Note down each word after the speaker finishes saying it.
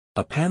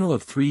A panel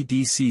of 3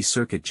 D.C.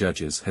 Circuit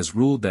judges has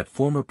ruled that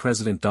former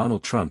President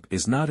Donald Trump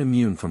is not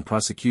immune from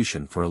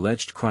prosecution for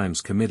alleged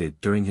crimes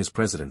committed during his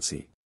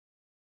presidency.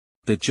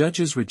 The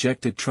judges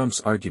rejected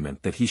Trump's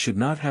argument that he should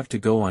not have to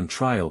go on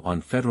trial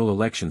on federal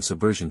election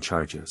subversion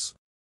charges.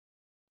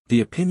 The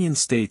opinion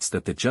states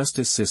that the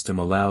justice system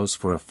allows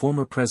for a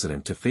former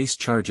president to face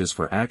charges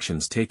for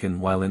actions taken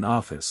while in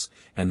office,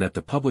 and that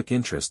the public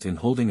interest in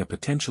holding a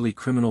potentially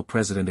criminal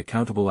president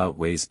accountable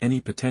outweighs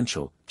any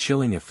potential,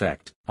 chilling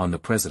effect, on the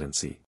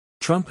presidency.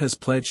 Trump has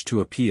pledged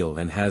to appeal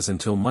and has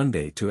until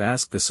Monday to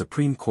ask the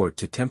Supreme Court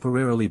to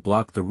temporarily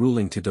block the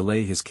ruling to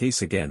delay his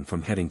case again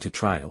from heading to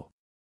trial.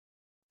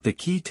 The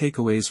key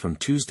takeaways from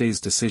Tuesday's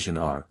decision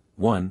are,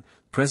 1.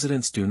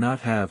 Presidents do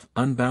not have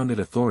unbounded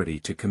authority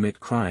to commit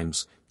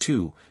crimes.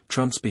 2.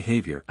 Trump's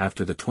behavior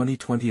after the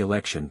 2020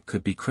 election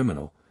could be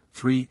criminal.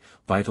 3.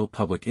 Vital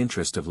public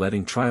interest of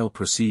letting trial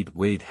proceed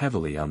weighed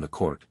heavily on the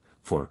court.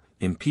 4.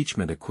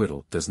 Impeachment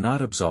acquittal does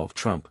not absolve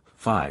Trump.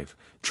 5.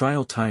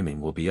 Trial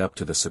timing will be up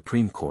to the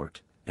Supreme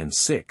Court. And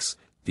 6.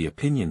 The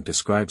opinion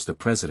describes the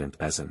president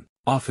as an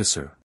officer